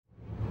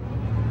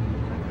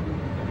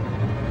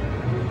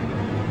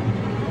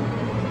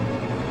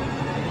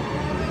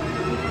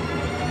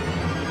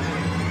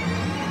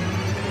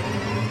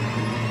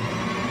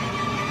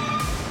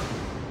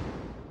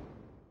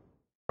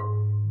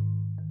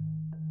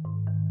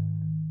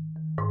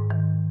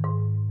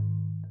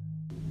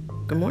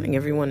Good morning,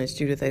 everyone. It's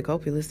Judith A.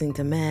 Cope. You're listening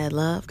to Mad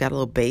Love. Got a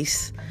little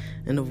bass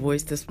in the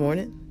voice this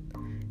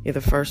morning. You're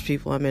the first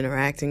people I'm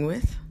interacting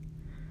with.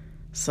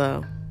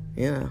 So,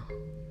 you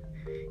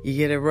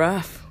get it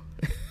rough.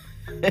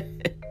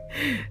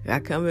 I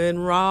come in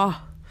raw.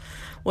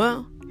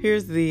 Well,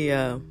 here's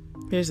the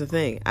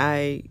thing.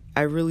 I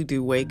really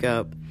do wake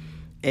up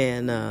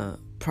and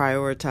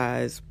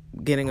prioritize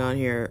getting on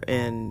here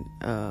and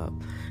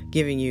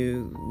giving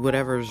you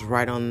whatever's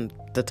right on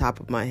the top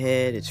of my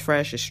head. It's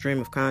fresh, it's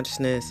stream of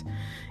consciousness.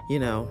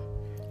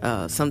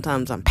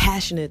 Sometimes I'm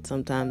passionate,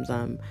 sometimes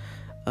I'm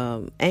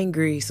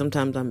angry,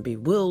 sometimes I'm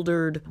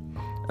bewildered,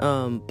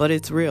 but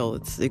it's real.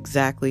 It's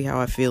exactly how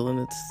I feel, and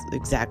it's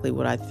exactly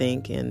what I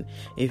think. And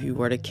if you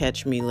were to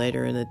catch me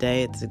later in the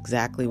day, it's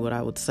exactly what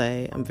I would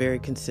say. I'm very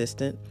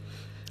consistent,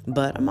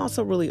 but I'm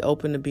also really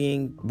open to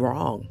being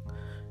wrong.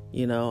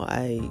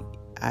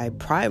 I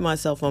pride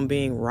myself on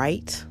being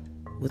right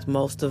with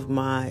most of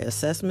my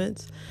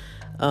assessments,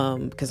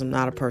 because I'm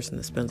not a person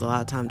that spends a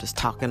lot of time just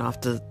talking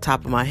off the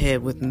top of my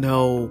head with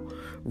no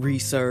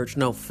research,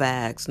 no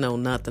facts, no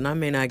nothing. I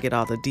may not get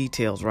all the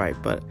details right,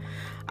 but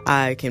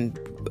I can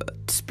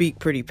speak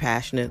pretty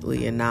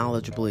passionately and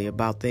knowledgeably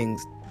about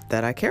things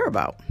that I care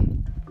about,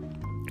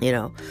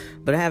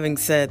 But having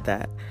said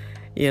that,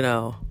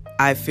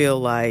 I feel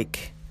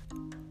like,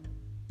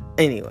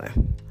 anyway,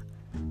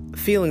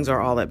 feelings are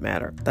all that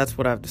matter. That's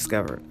what I've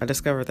discovered. I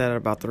discovered that at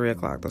about 3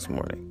 o'clock this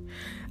morning.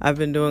 I've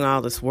been doing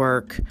all this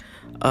work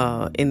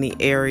in the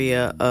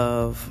area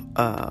of,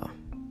 I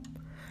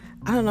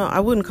don't know,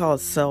 I wouldn't call it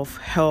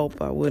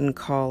self-help. I wouldn't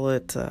call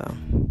it,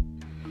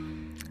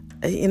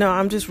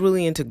 I'm just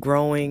really into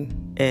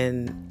growing.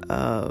 And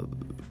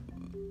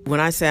when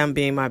I say I'm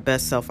being my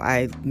best self,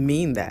 I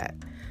mean that.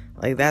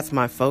 Like, that's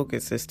my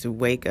focus, is to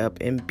wake up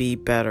and be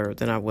better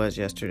than I was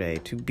yesterday,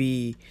 to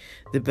be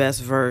the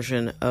best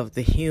version of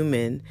the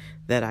human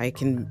that I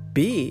can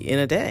be in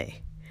a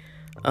day.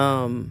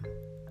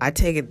 I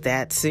take it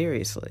that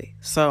seriously.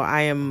 So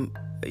I am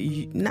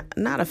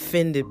not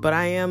offended, but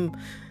I am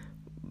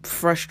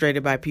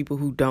frustrated by people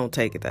who don't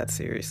take it that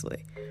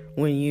seriously.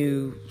 When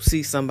you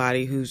see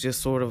somebody who's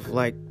just sort of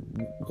like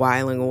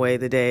whiling away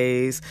the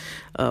days,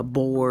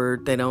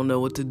 bored, they don't know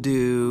what to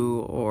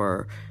do,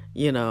 or,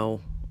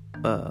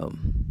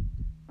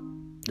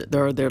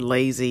 they're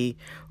lazy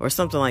or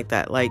something like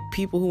that. Like,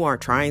 people who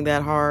aren't trying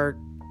that hard,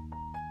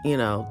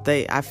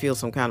 I feel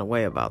some kind of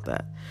way about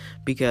that,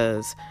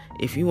 because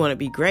if you want to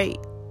be great,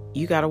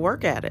 you got to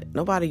work at it.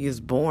 Nobody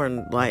is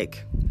born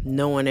like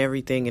knowing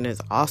everything and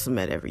is awesome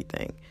at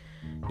everything.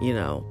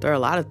 There are a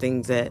lot of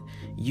things that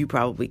you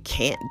probably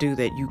can't do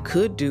that you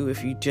could do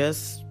if you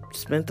just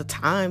spent the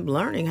time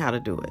learning how to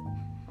do it.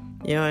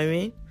 You know what I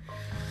mean?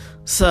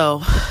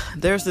 So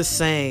there's this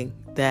saying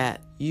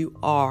that you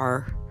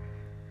are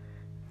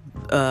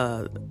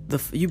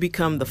you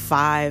become the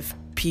 5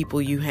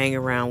 people you hang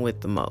around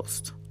with the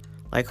most.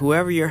 Like,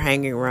 whoever you're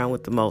hanging around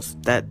with the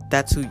most,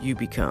 that's who you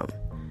become.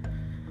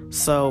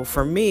 So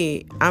for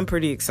me, I'm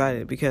pretty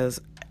excited, because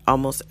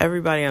almost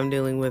everybody I'm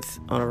dealing with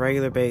on a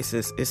regular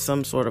basis is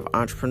some sort of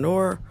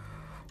entrepreneur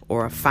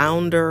or a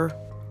founder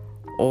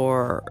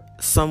or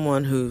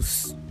someone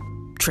who's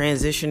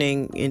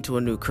transitioning into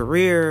a new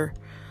career.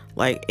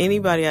 Like,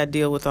 anybody I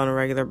deal with on a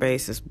regular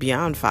basis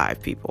beyond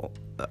 5 people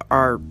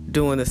are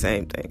doing the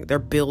same thing. They're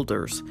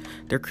builders.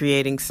 They're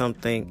creating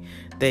something.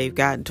 They've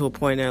gotten to a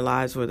point in their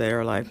lives where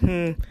they're like,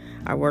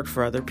 I work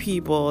for other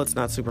people. It's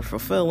not super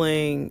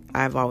fulfilling.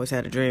 I've always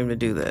had a dream to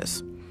do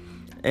this.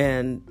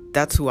 And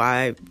that's who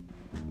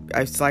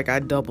it's like I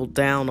doubled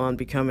down on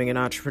becoming an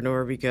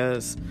entrepreneur,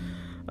 because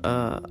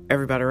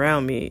everybody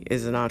around me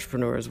is an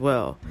entrepreneur as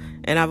well.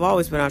 And I've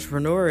always been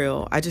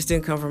entrepreneurial. I just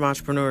didn't come from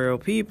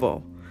entrepreneurial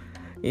people.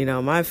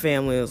 My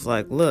family was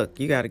like, look,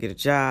 you got to get a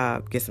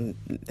job, get some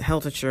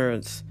health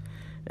insurance,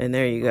 and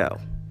there you go.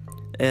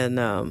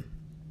 And,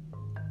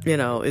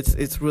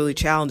 it's really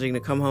challenging to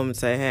come home and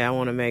say, hey, I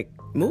want to make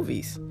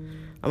movies.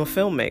 I'm a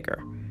filmmaker.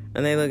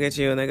 And they look at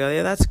you and they go,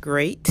 yeah, that's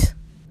great.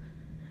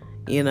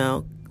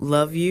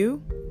 Love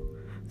you.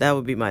 That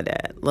would be my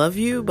dad. Love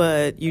you,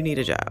 but you need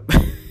a job.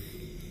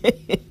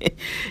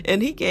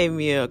 And he gave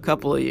me a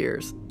couple of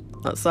years.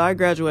 So I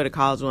graduated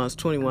college when I was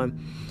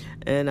 21.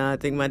 And I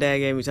think my dad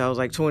gave me till I was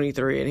like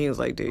 23, and he was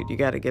like, dude, you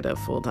got to get a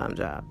full-time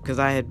job. Because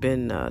I had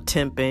been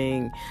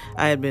temping,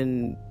 I had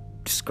been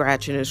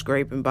scratching and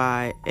scraping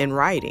by and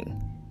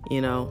writing,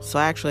 So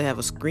I actually have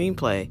a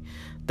screenplay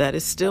that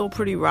is still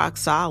pretty rock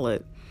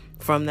solid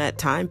from that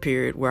time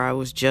period where I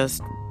was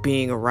just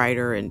being a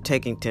writer and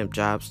taking temp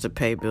jobs to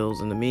pay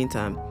bills in the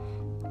meantime.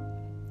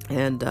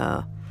 And,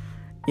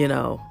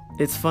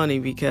 it's funny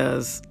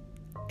because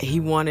he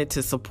wanted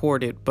to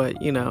support it,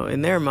 but,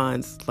 in their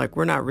minds, like,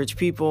 we're not rich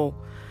people.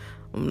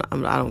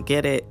 I don't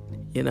get it,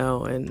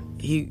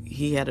 and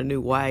he had a new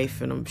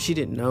wife, and she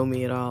didn't know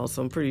me at all.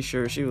 So I'm pretty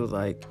sure she was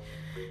like,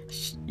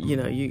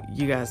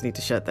 you guys need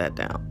to shut that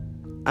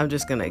down. I'm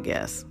just going to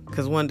guess.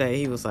 Because one day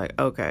he was like,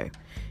 okay,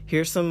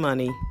 here's some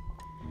money.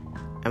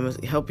 I'm going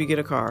to help you get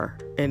a car,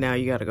 and now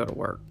you got to go to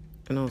work.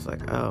 And I was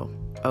like, oh,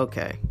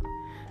 okay.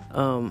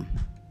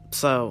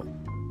 So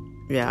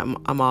yeah,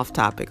 I'm off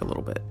topic a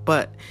little bit,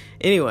 but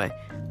anyway,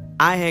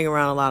 I hang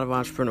around a lot of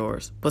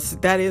entrepreneurs, but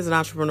that is an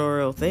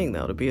entrepreneurial thing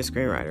though, to be a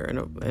screenwriter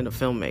and a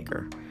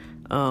filmmaker.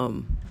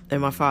 And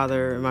my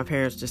father and my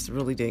parents just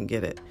really didn't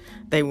get it.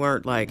 They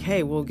weren't like,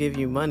 hey, we'll give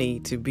you money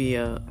to be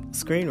a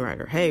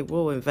screenwriter. Hey,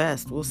 we'll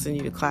invest. We'll send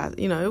you to class.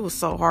 You know, it was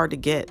so hard to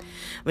get.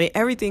 I mean,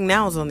 everything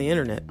now is on the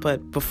internet.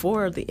 But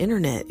before the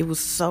internet, it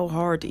was so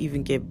hard to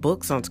even get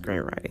books on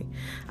screenwriting.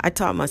 I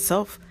taught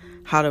myself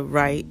how to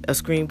write a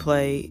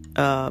screenplay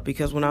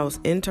because when I was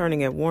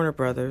interning at Warner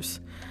Brothers,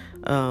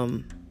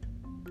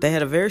 they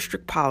had a very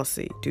strict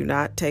policy. Do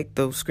not take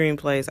those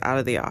screenplays out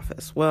of the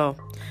office. Well,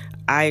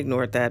 I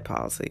ignored that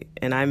policy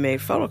and I made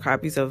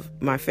photocopies of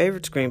my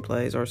favorite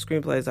screenplays or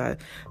screenplays I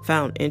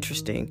found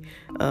interesting.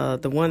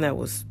 The one that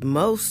was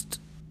most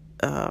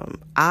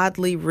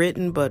oddly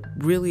written but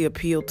really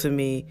appealed to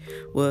me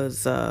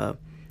was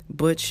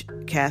Butch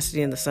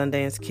Cassidy and the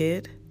Sundance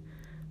Kid.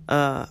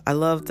 I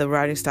love the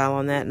writing style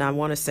on that, and I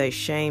want to say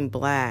Shane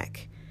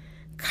Black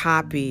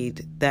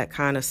copied that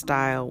kind of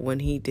style when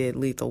he did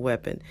Lethal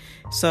Weapon.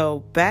 So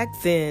back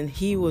then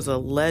he was a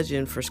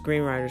legend for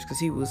screenwriters because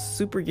he was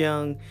super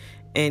young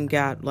and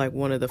got like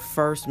one of the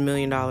first $1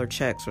 million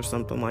checks or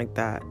something like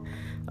that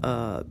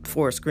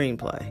for a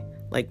screenplay.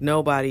 Like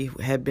nobody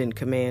had been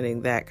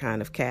commanding that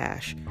kind of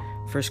cash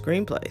for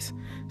screenplays.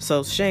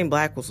 So Shane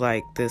Black was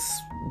like this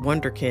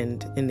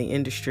wonderkind in the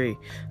industry.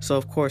 So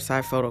of course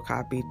I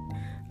photocopied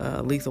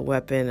Lethal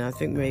Weapon. I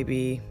think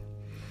maybe,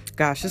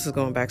 gosh, this is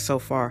going back so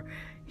far.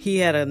 He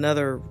had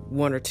another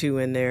one or two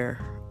in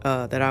there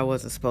that I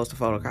wasn't supposed to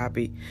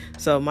photocopy.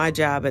 So my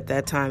job at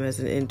that time as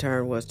an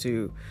intern was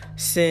to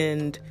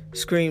send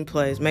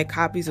screenplays, make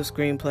copies of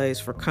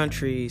screenplays for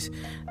countries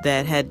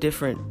that had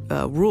different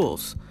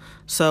rules.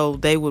 So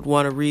they would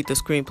want to read the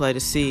screenplay to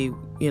see,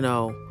 you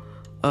know,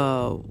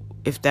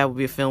 if that would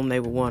be a film they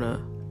would want to.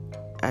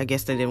 I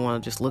guess they didn't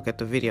want to just look at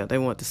the video. They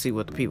wanted to see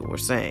what the people were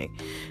saying.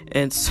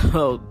 And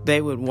so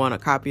they would want a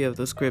copy of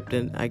the script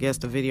and I guess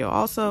the video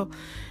also.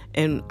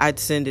 And I'd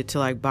send it to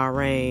like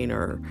Bahrain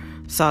or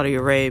Saudi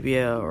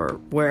Arabia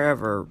or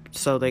wherever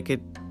so they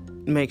could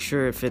make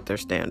sure it fit their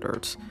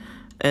standards.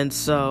 And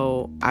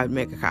so I'd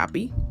make a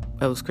copy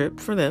of the script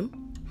for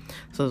them.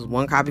 So there's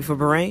one copy for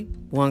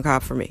Bahrain, one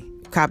copy for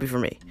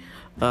me.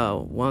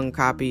 One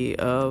copy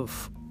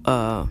of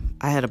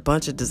I had a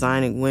bunch of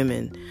Designing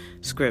Women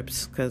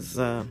scripts because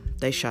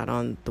they shot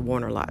on the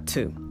Warner lot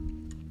too.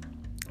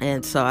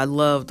 And so I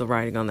loved the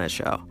writing on that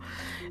show.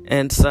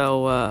 And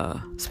so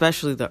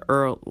especially the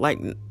early, like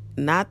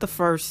not the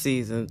first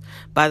season,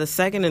 by the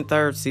second and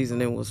third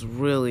season, it was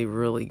really,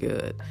 really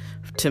good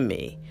to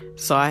me.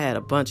 So I had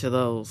a bunch of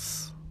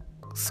those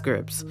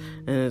scripts,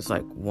 and it's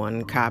like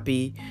one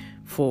copy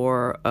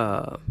for,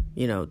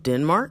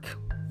 Denmark,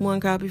 one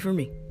copy for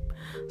me.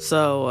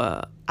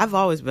 So I've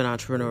always been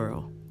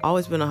entrepreneurial,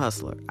 always been a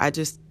hustler. I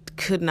just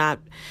could not,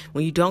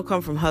 when you don't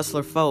come from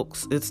hustler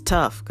folks, it's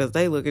tough because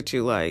they look at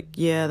you like,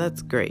 yeah,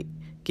 that's great.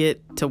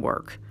 Get to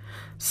work.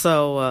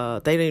 So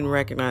they didn't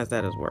recognize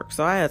that as work.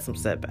 So I had some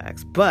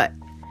setbacks. But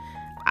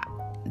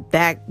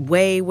back,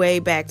 way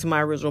back to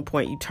my original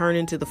point, you turn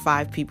into the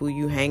 5 people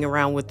you hang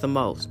around with the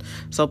most.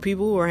 So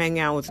people who are hanging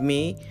out with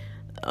me,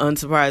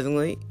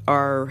 unsurprisingly,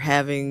 are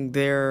having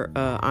their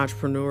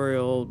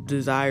entrepreneurial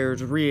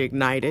desires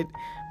reignited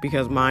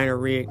because mine are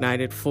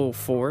reignited full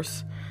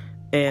force.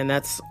 And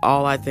that's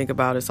all I think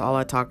about. It's all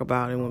I talk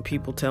about. And when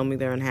people tell me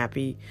they're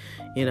unhappy,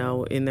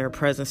 in their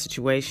present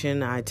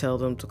situation, I tell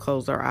them to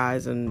close their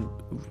eyes and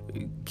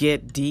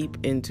get deep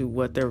into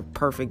what their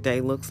perfect day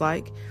looks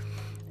like.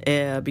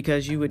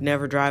 Because you would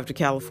never drive to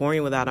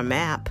California without a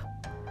map.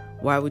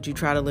 Why would you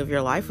try to live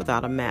your life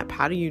without a map?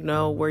 How do you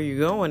know where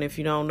you're going if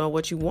you don't know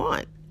what you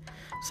want?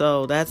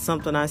 So that's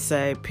something I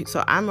say.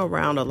 So I'm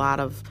around a lot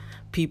of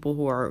people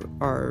who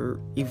are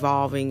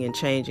evolving and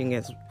changing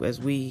as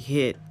we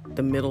hit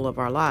the middle of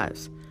our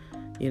lives,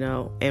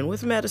 and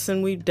with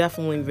medicine, we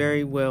definitely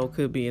very well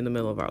could be in the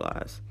middle of our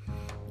lives.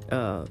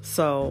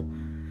 So,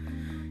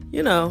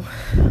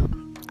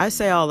 I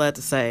say all that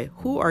to say,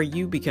 who are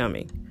you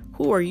becoming?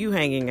 Who are you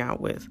hanging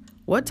out with?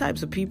 What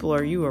types of people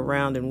are you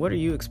around and what are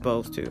you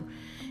exposed to?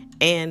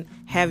 And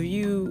have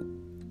you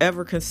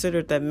ever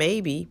considered that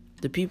maybe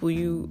the people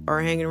you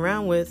are hanging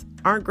around with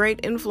aren't great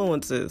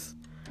influences?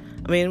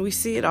 I mean, we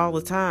see it all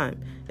the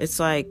time. It's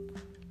like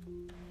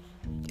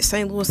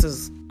St. Louis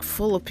is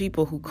full of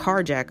people who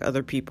carjack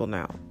other people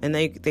now. And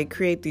they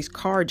create these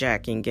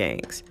carjacking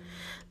gangs.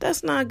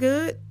 That's not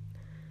good.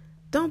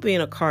 Don't be in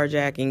a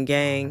carjacking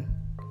gang.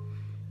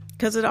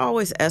 Because it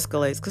always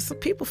escalates. Because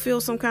people feel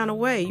some kind of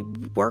way.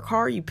 You work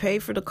hard, you pay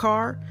for the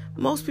car.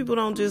 Most people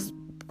don't just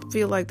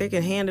feel like they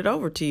can hand it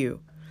over to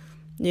you.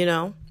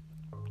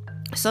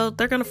 So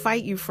they're going to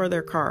fight you for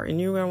their car. And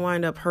you're going to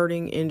wind up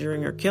hurting,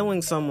 injuring, or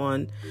killing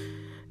someone.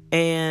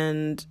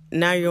 And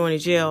now you're going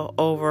to jail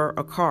over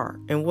a car.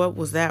 And what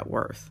was that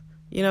worth?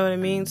 You know what I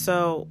mean?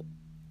 So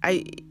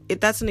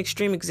that's an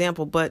extreme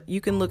example, but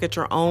you can look at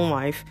your own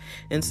life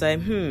and say,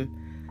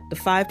 the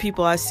 5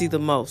 people I see the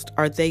most,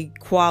 are they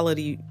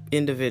quality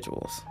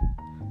individuals?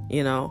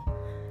 you know.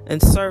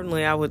 And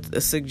certainly I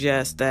would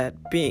suggest that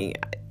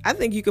I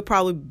think you could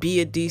probably be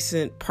a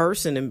decent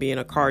person and be in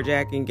a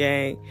carjacking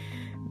gang,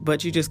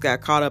 but you just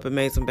got caught up and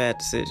made some bad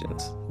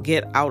decisions.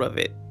 Get out of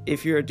it.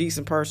 If you're a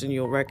decent person,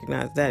 you'll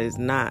recognize that is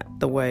not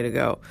the way to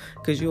go,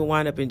 because you'll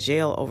wind up in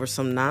jail over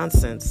some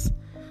nonsense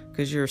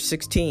because you're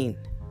 16.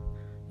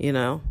 You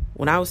know,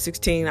 when I was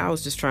 16, I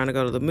was just trying to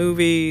go to the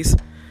movies,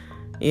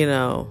 you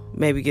know,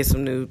 maybe get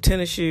some new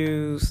tennis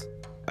shoes.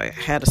 I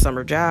had a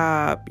summer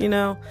job, you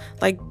know,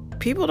 like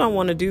people don't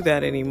want to do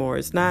that anymore.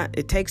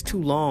 It takes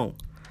too long,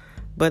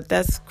 but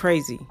that's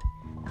crazy.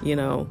 You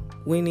know,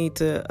 we need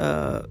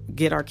to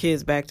get our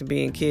kids back to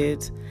being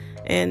kids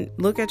and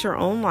look at your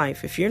own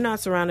life. If you're not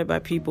surrounded by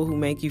people who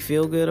make you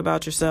feel good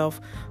about yourself,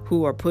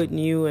 who are putting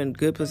you in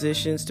good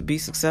positions to be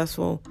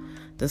successful,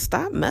 then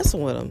stop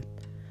messing with them.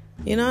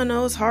 You know, I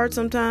know it's hard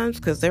sometimes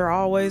because they're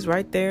always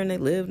right there and they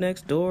live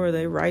next door, or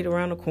they right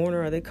around the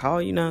corner, or they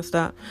call you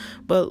nonstop.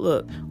 But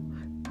look,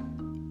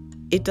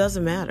 it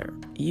doesn't matter.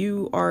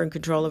 You are in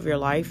control of your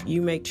life.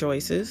 You make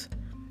choices.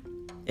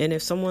 And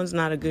if someone's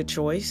not a good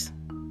choice,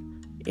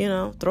 you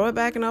know, throw it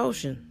back in the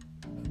ocean.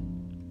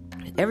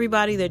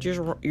 Everybody that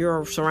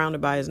you're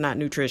surrounded by is not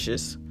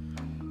nutritious.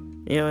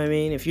 You know what I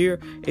mean? If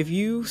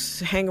you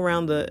hang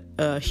around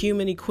the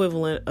human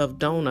equivalent of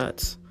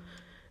donuts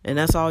and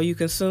that's all you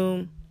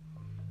consume,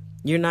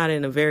 you're not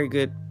in a very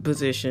good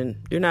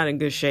position. You're not in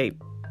good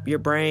shape. Your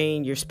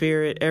brain, your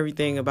spirit,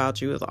 everything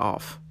about you is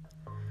off.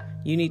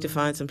 You need to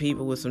find some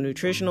people with some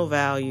nutritional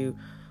value.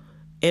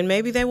 And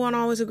maybe they won't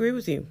always agree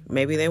with you.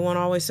 Maybe they won't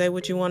always say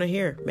what you want to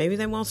hear. Maybe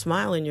they won't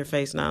smile in your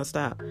face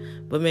nonstop.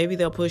 But maybe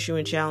they'll push you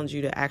and challenge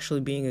you to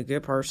actually being a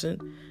good person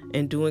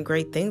and doing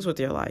great things with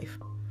your life.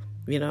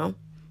 You know,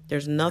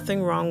 there's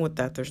nothing wrong with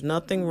that. There's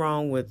nothing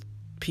wrong with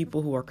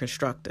people who are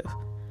constructive.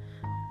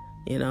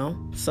 You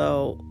know,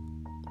 so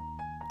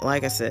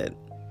like I said,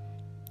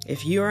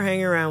 if you are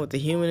hanging around with the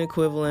human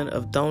equivalent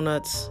of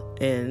donuts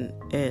and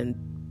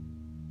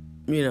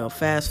you know,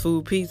 fast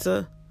food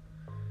pizza,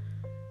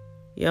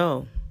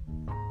 yo,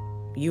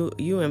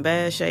 you in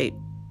bad shape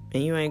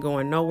and you ain't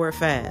going nowhere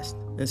fast.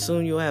 And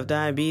soon you'll have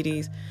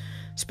diabetes,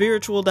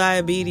 spiritual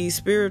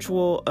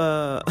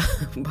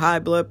high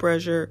blood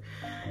pressure.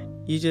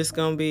 You're just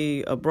gonna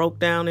be a broke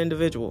down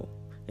individual,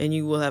 and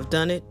you will have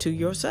done it to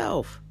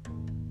yourself.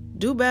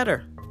 Do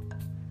better.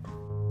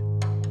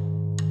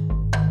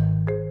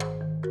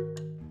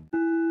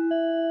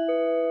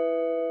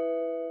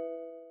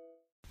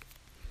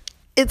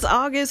 It's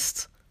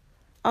August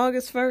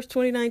 1st,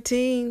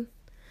 2019.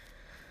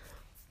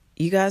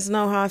 You guys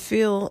know how I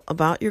feel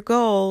about your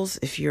goals.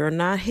 If you're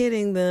not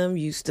hitting them,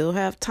 you still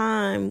have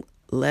time.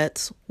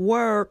 Let's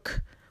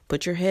work.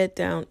 Put your head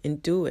down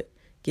and do it.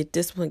 Get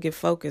disciplined, get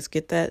focused,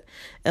 get that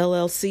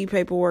LLC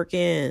paperwork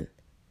in.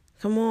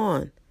 Come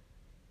on.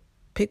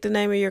 Pick the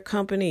name of your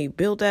company.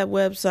 Build that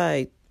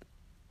website.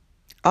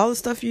 All the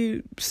stuff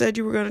you said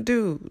you were going to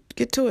do.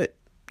 Get to it.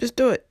 Just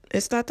do it.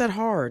 It's not that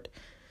hard.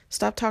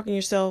 Stop talking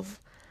yourself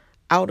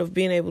out of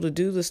being able to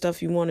do the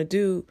stuff you want to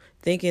do,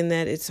 thinking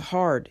that it's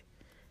hard.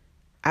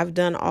 I've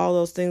done all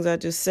those things I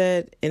just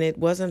said, and it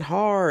wasn't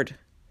hard.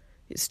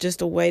 It's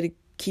just a way to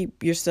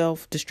keep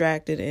yourself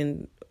distracted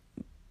and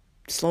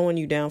slowing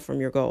you down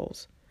from your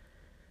goals.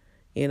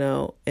 You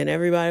know, and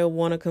everybody will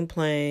want to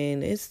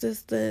complain. It's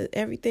just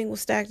everything was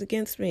stacked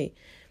against me.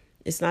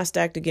 It's not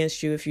stacked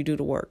against you if you do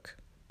the work.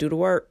 Do the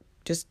work.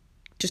 Just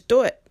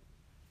do it.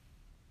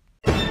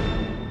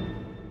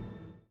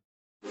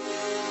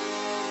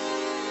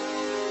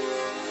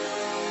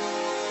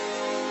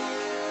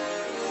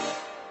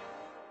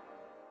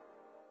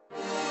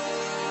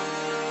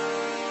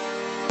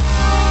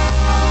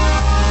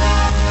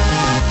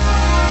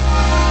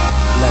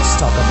 Let's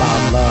talk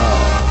about love.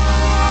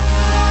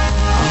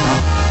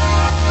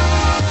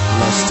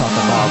 Let's talk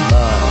about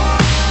love.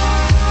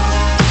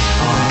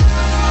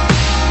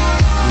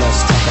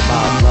 Let's talk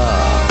about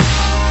love.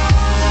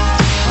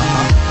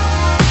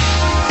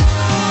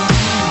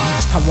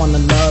 I wanna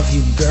love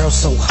you, girl,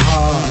 so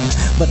hard,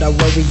 but I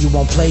worry you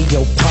won't play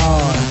your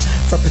part.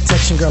 For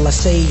protection, girl, I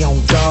stay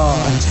on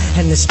guard,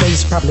 and this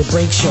space probably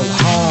breaks your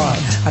heart.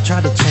 I try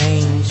to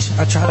change,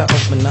 I try to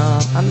open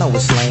up. I know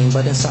it's lame,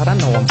 but inside I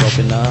know I'm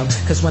broken up.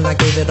 Cause when I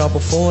gave it all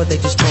before, they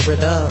just tore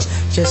it up.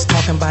 Just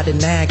talking about it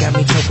now got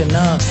me choking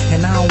up.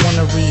 And I don't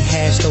wanna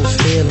rehash those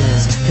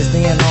feelings, cause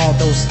then all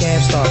those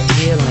scabs start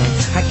healing.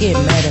 I get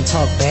mad and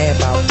talk bad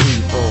about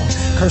people,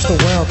 curse the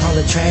world, call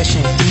it trash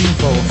and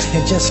evil.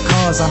 And just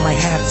cause I might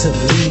have to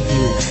leave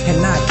you,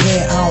 and not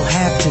care, I don't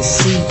have to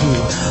see you.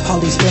 All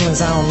these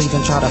feelings, I don't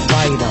even try to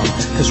fight them,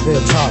 cause real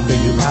talk, girl,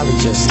 you probably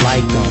just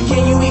like them.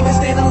 Can you even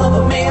stand to love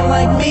a man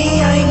like me?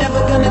 I ain't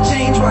never gonna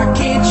change, why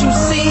can't you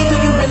see? Do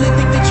you really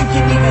think that you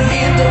can even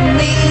handle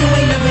me? You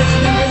ain't never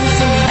even really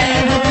seen me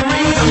handle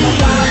me. I'm a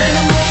wild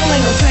animal,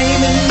 ain't no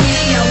taming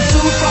me. I'm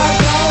too far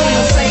gone, ain't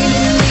no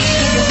saving me.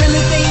 Do you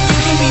really think you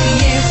can be the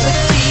answer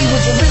key?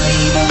 Would you really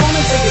even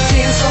wanna take a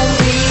chance on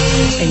me?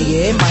 And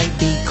yeah, it might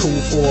be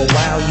cool for a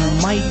while, you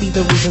might be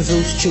the reason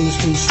Zeus choose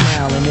to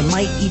smile. And it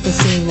might even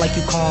seem like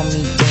you calm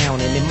me down,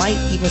 and it might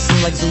even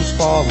seem like Zeus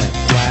falling.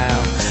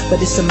 Wow.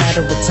 But it's a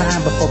matter of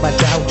time before I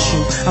doubt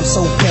you. I'm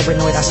so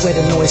paranoid, I swear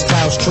the noise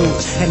clouds truth.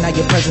 And now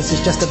your presence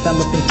is just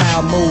developing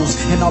foul moves.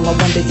 And all I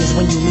wonder is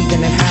when you leaving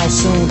and how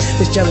soon.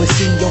 This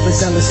jealousy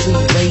overzealously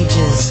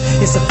rages.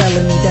 It's a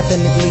felony,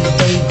 definitely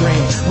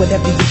vagrant.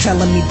 Whatever you're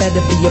telling me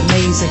better be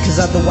amazing, cause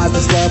otherwise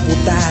this love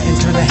will die and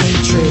turn to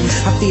hatred.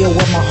 I feel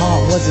what my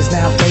heart was is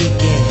now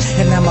vacant,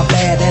 and now my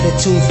bad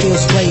attitude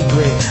feels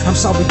flagrant. I'm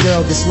sorry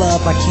girl, this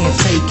love I can't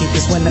take it.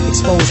 It's when I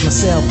expose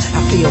myself,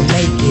 I feel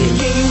naked.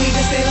 Can you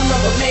even stand to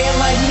love a man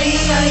like me?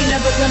 I ain't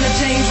never gonna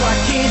change, why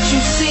can't you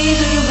see?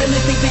 Do you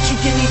really think that you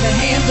can even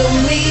handle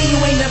me? You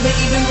ain't never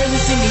even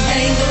really seen me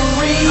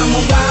angry. I'm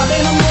a wild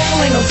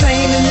animal, ain't no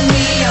taming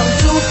me. I'm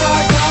too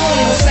far gone,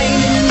 ain't no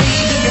saving me.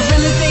 Do you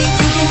really think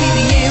you can be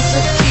the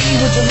answer key?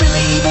 Would you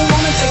really even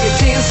wanna take a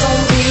chance on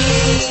me?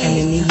 And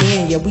in the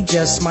end, yeah, we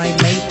just might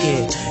make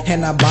it.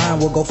 And our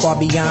bond will go far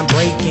beyond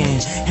breaking.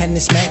 And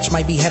this match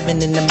might be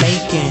heaven in the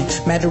making.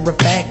 Matter of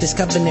fact, this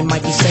covenant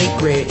might be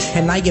sacred.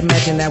 And I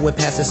imagine that we're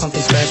past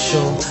something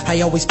special.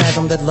 I always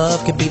fathom that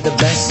love could be the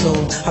vessel.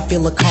 I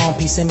feel a calm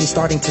peace in me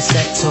starting to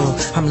settle.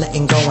 I'm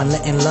letting go and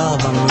letting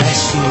love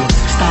unless you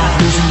stop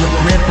losing your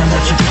grip on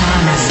what you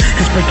promised.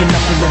 Cause breaking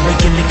up will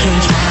awaken the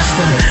cage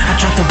monster. I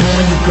tried to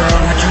warn you, girl,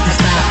 I tried to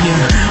stop you,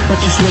 but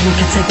you swear you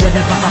can take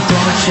whatever I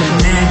brought you.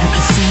 Now you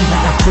can see why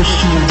I pushed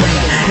you away.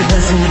 It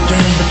wasn't a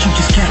game, but you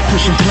just kept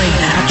pushing play.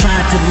 I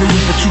tried to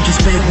leave, but you just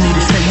begged me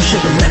to stay. You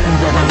should've left me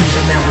where I'm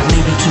leaving now, it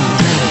may be too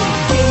late.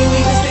 Can you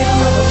even stand to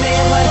love a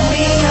man like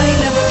me? I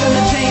ain't never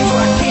gonna change,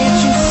 why can't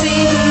you see?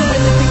 Do you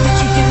really think that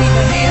you can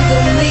even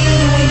handle me?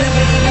 You ain't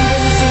never even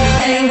really seen me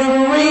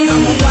angry.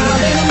 I'm a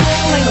wild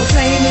animal, ain't no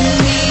taming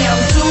me.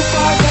 I'm too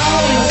far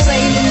gone, ain't no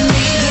saving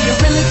me. Do you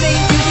really think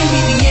you can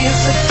be the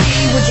answer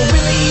key? Would you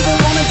really even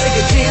wanna take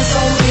a chance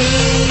on me?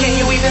 Can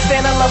you even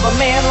stand to love a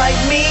man like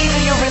me? Do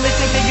you really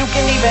think that you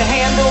can even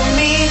handle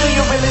me? Do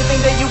you really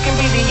think that you can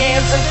be the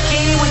answer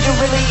key? Would you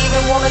really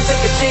even wanna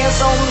take a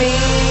chance on me?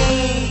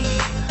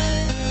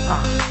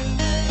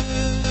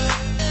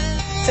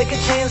 Take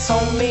a chance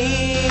on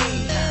me.